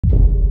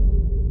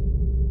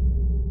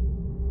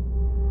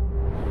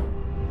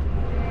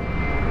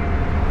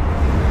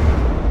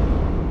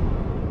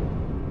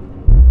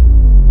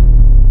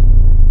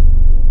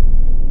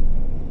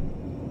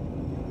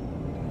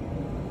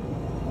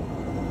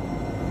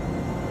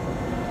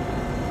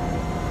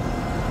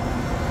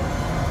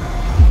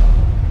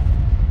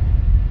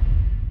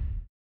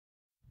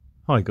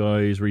Hi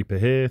guys, Reaper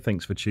here,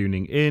 thanks for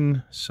tuning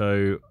in.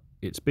 So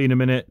it's been a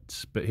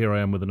minute, but here I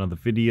am with another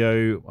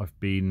video. I've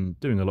been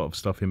doing a lot of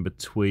stuff in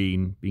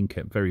between, being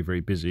kept very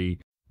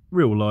busy.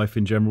 Real life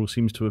in general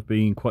seems to have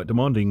been quite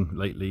demanding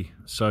lately,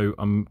 so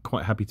I'm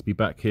quite happy to be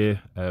back here,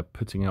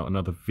 putting out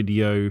another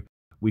video.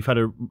 We've had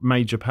a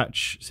major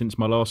patch since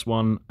my last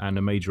one, and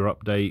a major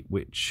update,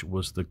 which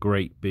was the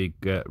great big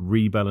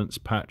rebalance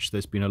patch.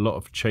 There's been a lot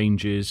of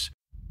changes.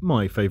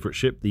 My favourite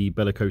ship, the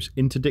Bellicose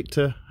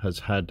Interdictor, has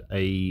had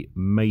a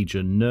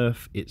major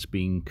nerf. It's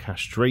been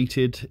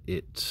castrated.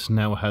 It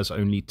now has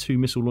only 2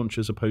 missile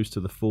launchers opposed to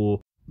the 4.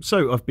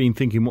 So I've been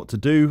thinking what to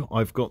do.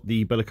 I've got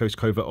the Bellicose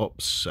Covert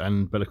Ops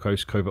and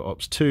Bellicose Covert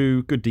Ops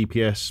 2, good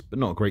DPS, but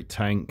not a great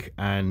tank.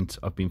 And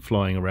I've been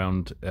flying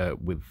around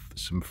with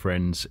some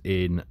friends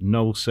in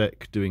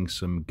Nullsec, doing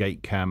some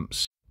gate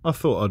camps. I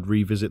thought I'd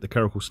revisit the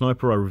Caracal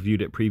Sniper. I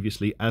reviewed it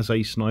previously as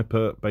a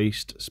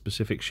sniper-based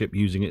specific ship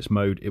using its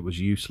mode. It was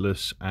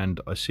useless,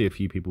 and I see a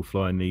few people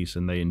flying these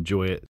and they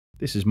enjoy it.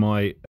 This is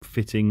my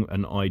fitting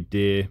an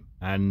idea,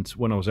 and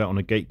when I was out on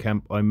a gate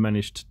camp, I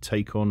managed to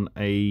take on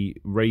a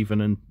Raven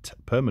and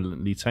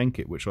permanently tank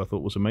it, which I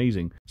thought was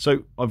amazing.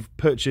 So I've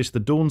purchased the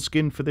Dawn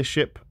skin for this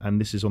ship, and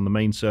this is on the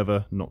main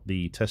server, not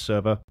the test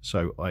server.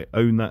 So I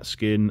own that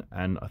skin,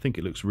 and I think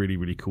it looks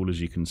really cool,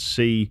 as you can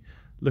see.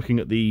 Looking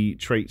at the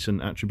traits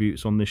and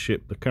attributes on this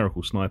ship, the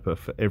Caracal Sniper,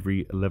 for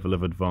every level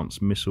of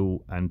advanced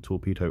missile and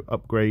torpedo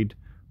upgrade,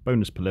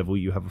 bonus per level,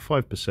 you have a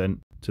 5%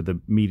 to the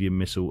medium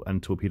missile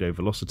and torpedo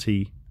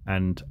velocity,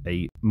 and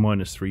a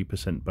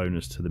 -3%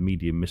 bonus to the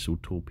medium missile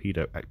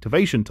torpedo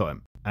activation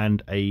time,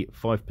 and a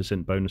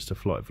 5% bonus to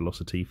flight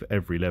velocity for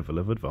every level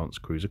of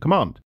advanced cruiser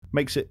command.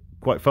 Makes it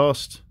quite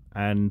fast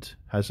and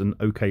has an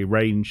okay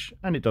range,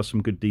 and it does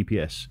some good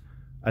DPS.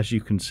 As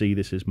you can see,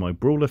 this is my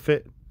Brawler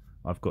fit.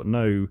 I've got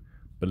no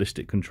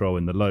ballistic control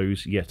in the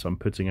lows, yet I'm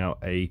putting out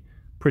a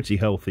pretty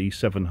healthy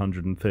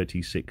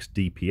 736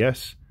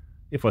 DPS.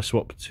 If I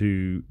swap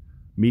to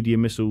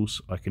medium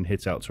missiles, I can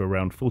hit out to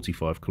around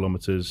 45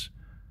 kilometers,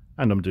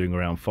 and I'm doing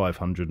around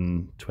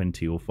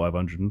 520 or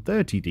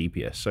 530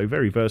 DPS, so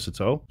very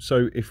versatile.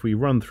 So if we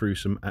run through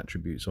some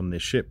attributes on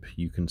this ship,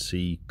 you can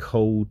see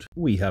cold,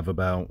 we have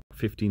about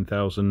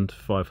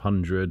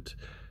 15,500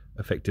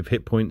 effective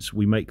hit points.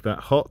 We make that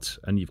hot,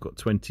 and you've got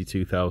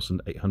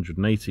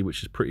 22,880,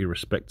 which is pretty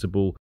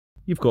respectable.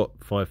 You've got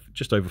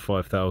just over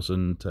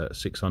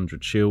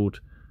 5,600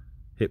 shield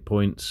hit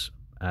points,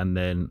 and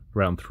then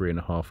around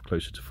 3.5,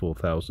 closer to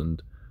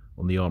 4,000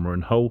 on the armor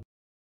and hull.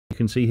 You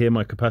can see here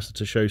my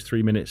capacitor shows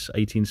 3 minutes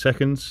 18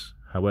 seconds.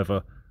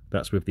 However,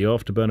 that's with the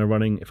afterburner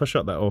running. If I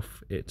shut that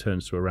off, it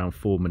turns to around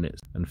 4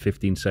 minutes and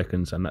 15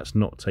 seconds, and that's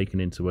not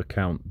taking into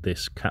account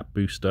this cap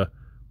booster,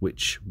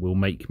 which will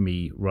make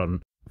me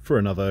run for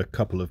another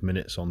couple of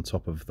minutes on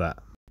top of that.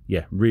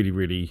 Yeah,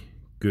 really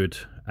good,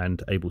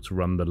 and able to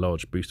run the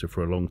large booster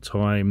for a long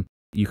time.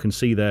 You can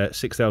see there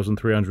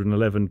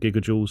 6,311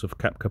 gigajoules of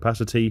cap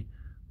capacity,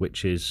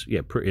 which is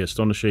pretty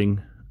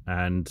astonishing,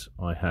 and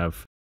I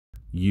have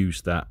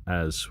used that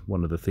as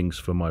one of the things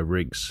for my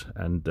rigs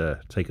and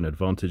taken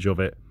advantage of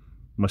it.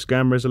 My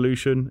scan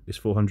resolution is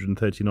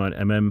 439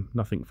 mm,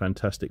 nothing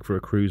fantastic for a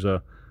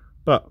cruiser,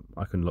 but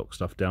I can lock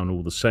stuff down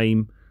all the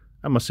same.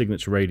 And my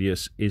signature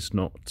radius is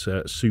not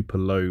super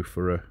low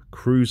for a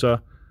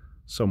cruiser,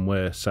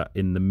 somewhere sat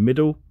in the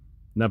middle.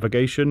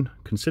 Navigation,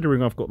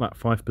 considering I've got that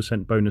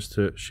 5% bonus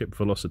to ship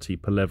velocity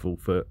per level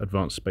for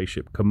advanced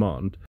spaceship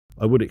command,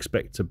 I would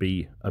expect to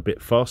be a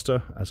bit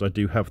faster, as I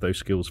do have those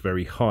skills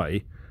very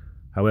high.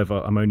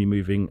 However, I'm only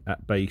moving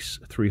at base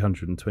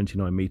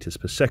 329 meters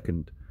per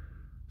second.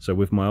 So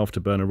with my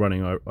afterburner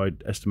running,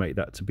 I'd estimate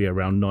that to be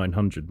around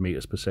 900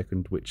 meters per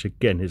second, which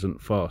again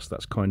isn't fast.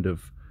 That's kind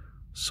of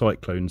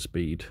cyclone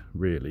speed,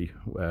 really.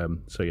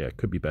 So yeah, it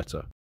could be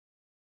better.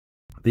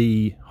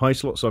 The high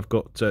slots, I've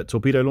got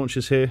torpedo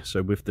launchers here.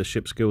 So with the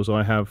ship skills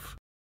I have,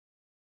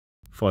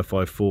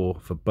 554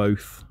 for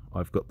both.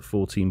 I've got the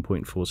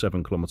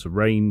 14.47 kilometer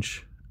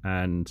range,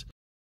 and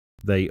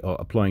they are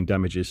applying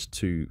damages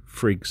to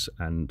frigs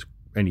and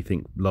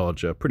anything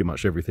larger, pretty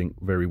much everything,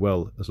 very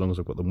well, as long as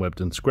I've got them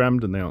webbed and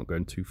scrammed and they aren't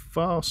going too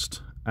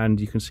fast. And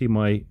you can see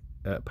my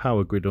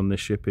power grid on this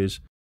ship is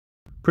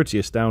pretty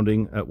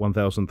astounding at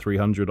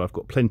 1,300. I've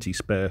got plenty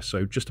spare,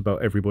 so just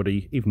about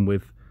everybody, even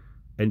with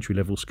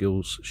entry-level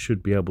skills,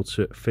 should be able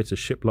to fit a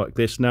ship like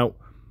this. Now,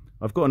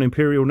 I've got an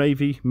Imperial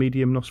Navy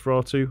medium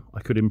Nosferatu.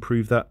 I could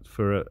improve that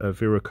for a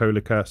Vera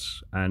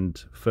Colikas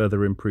and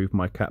further improve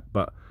my cap,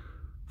 but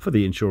for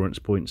the insurance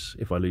points,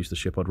 if I lose the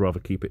ship, I'd rather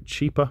keep it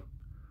cheaper.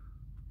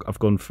 I've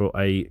gone for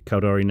a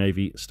Caldari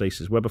Navy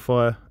Stasis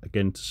Webifier,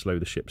 again to slow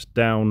the ships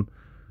down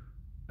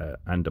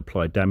and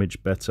apply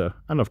damage better.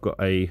 And I've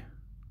got a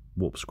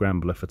Warp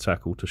Scrambler for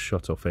tackle to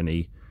shut off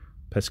any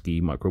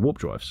pesky micro warp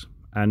drives,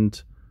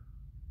 and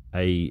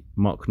a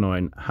Mark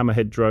 9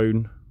 Hammerhead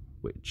drone,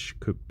 which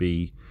could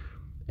be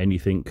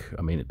anything.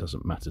 I mean, it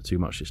doesn't matter too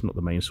much, it's not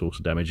the main source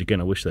of damage.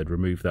 Again, I wish they'd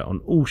remove that on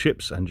all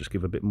ships and just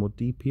give a bit more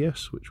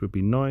DPS, which would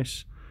be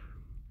nice.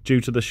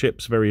 Due to the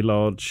ship's very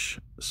large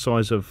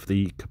size of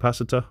the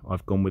capacitor,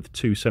 I've gone with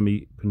 2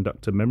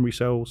 semiconductor memory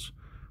cells.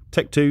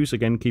 Tech 2s,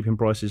 again, keeping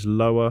prices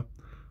lower.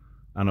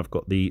 And I've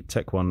got the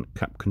Tech 1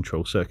 cap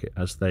control circuit,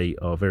 as they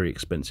are very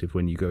expensive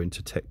when you go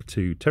into Tech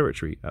 2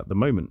 territory at the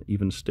moment,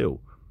 even still.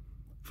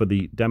 For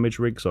the damage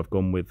rigs, I've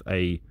gone with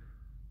a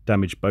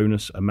damage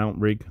bonus amount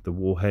rig, the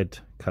warhead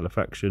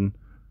calefaction,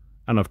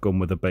 and I've gone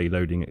with a bay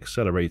loading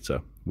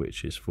accelerator,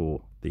 which is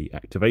for the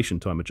activation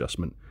time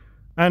adjustment.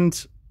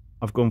 And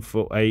I've gone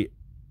for a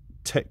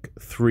Tech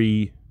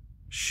 3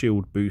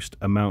 shield boost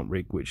amount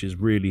rig, which is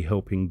really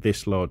helping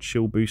this large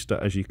shield booster.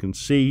 As you can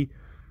see,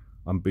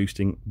 I'm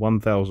boosting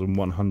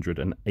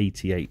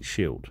 1188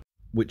 shield,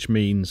 which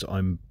means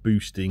I'm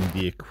boosting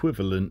the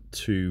equivalent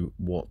to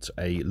what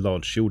a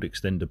large shield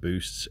extender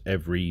boosts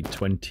every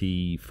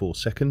 24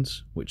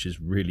 seconds, which is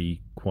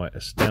really quite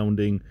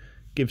astounding.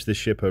 Gives the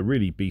ship a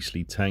really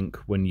beastly tank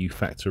when you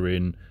factor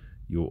in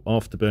your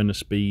afterburner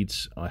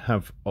speeds. I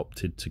have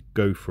opted to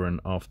go for an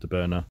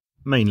afterburner,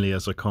 mainly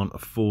as I can't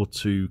afford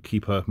to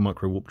keep a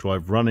micro warp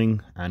drive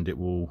running, and it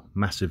will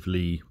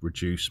massively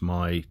reduce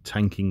my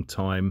tanking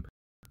time,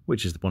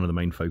 which is one of the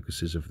main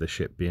focuses of the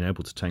ship, being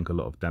able to tank a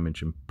lot of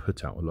damage and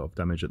put out a lot of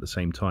damage at the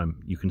same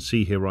time. You can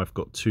see here I've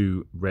got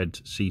 2 red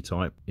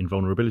C-type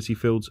invulnerability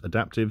fields,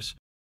 adaptives,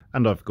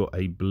 and I've got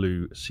a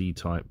blue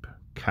C-type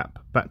cap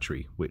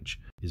battery, which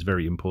is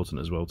very important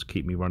as well to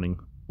keep me running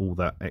all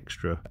that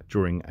extra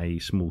during a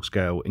small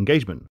scale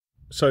engagement.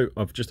 So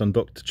I've just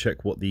undocked to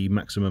check what the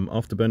maximum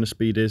afterburner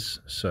speed is.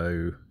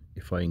 So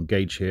if I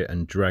engage here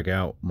and drag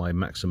out my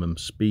maximum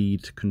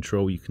speed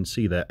control, you can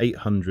see there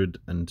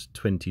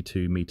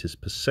 822 meters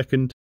per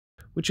second,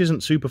 which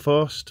isn't super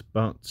fast,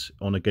 but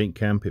on a gate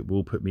camp it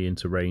will put me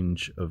into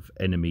range of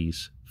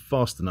enemies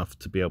fast enough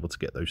to be able to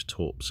get those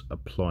torps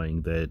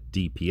applying their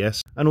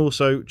DPS. And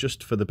also,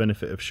 just for the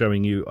benefit of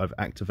showing you, I've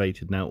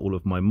activated now all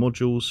of my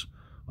modules.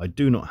 I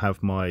do not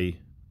have my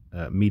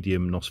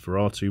medium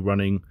Nosferatu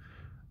running,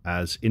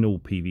 as in all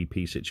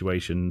PvP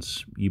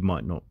situations you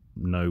might not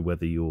know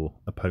whether your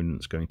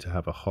opponent's going to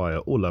have a higher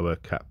or lower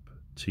cap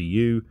to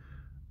you,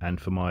 and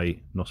for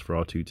my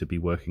Nosferatu to be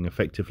working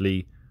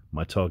effectively,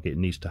 my target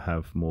needs to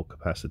have more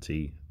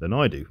capacity than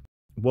I do.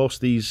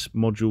 Whilst these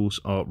modules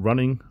are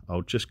running,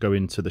 I'll just go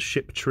into the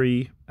ship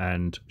tree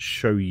and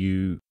show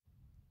you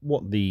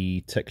what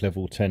the tech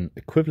level 10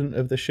 equivalent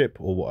of the ship,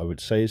 or what I would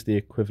say is the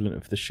equivalent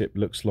of the ship,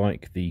 looks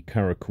like. The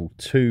Caracal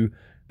 2.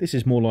 This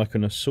is more like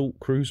an assault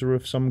cruiser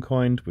of some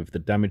kind, with the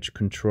damage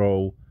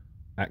control,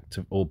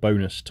 active or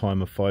bonus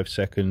time of 5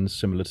 seconds,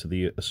 similar to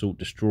the assault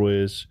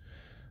destroyers.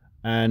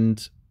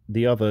 And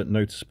the other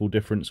noticeable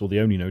difference, or the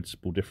only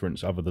noticeable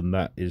difference other than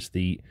that, is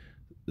the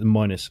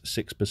minus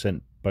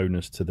 6%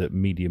 bonus to the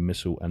medium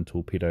missile and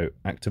torpedo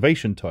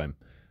activation time,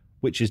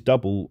 which is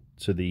double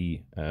to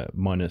the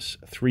minus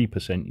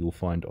 3% you'll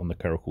find on the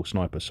Caracal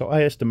sniper. So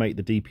I estimate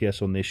the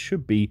DPS on this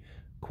should be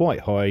quite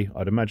high.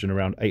 I'd imagine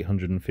around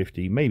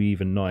 850, maybe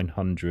even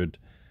 900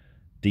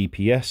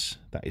 DPS.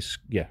 That is,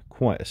 yeah,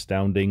 quite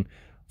astounding.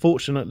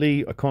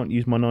 Fortunately, I can't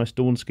use my nice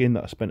Dawn skin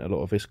that I spent a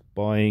lot of ISK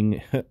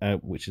buying,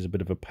 which is a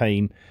bit of a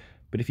pain.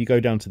 But if you go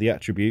down to the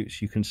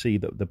attributes, you can see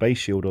that the base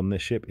shield on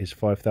this ship is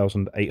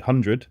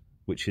 5,800,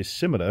 which is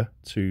similar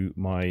to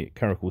my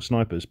Caracal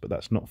snipers, but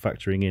that's not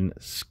factoring in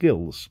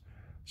skills.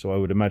 So I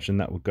would imagine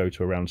that would go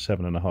to around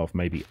 7,500,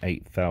 maybe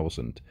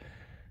 8,000.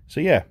 So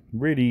yeah,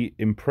 really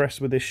impressed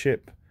with this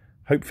ship.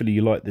 Hopefully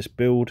you like this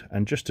build.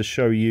 And just to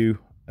show you,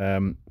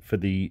 for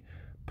the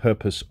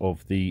purpose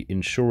of the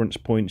insurance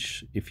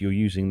points, if you're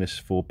using this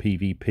for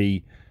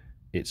PvP,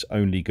 it's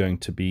only going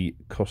to be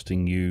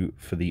costing you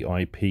for the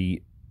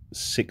IP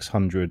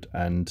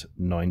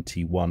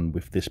 691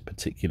 with this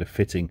particular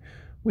fitting,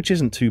 which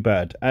isn't too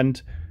bad.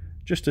 And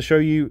just to show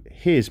you,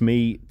 here's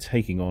me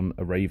taking on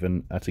a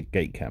Raven at a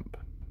gate camp.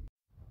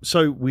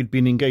 So we'd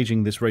been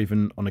engaging this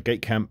Raven on a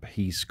gate camp.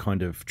 He's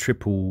kind of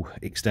triple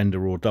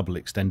extender or double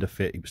extender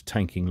fit. He was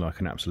tanking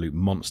like an absolute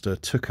monster.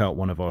 Took out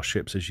one of our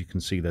ships. As you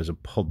can see, there's a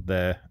pod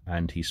there,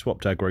 and he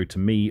swapped aggro to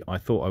me. I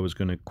thought I was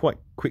going to quite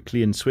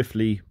quickly and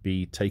swiftly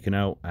be taken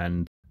out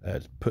and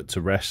put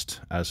to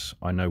rest, as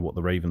I know what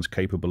the Raven's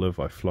capable of.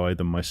 I fly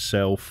them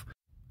myself.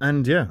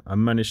 And yeah, I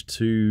managed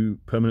to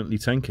permanently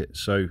tank it.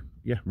 So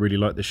yeah, really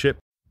like the ship.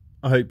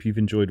 I hope you've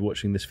enjoyed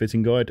watching this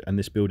fitting guide and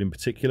this build in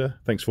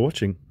particular. Thanks for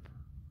watching.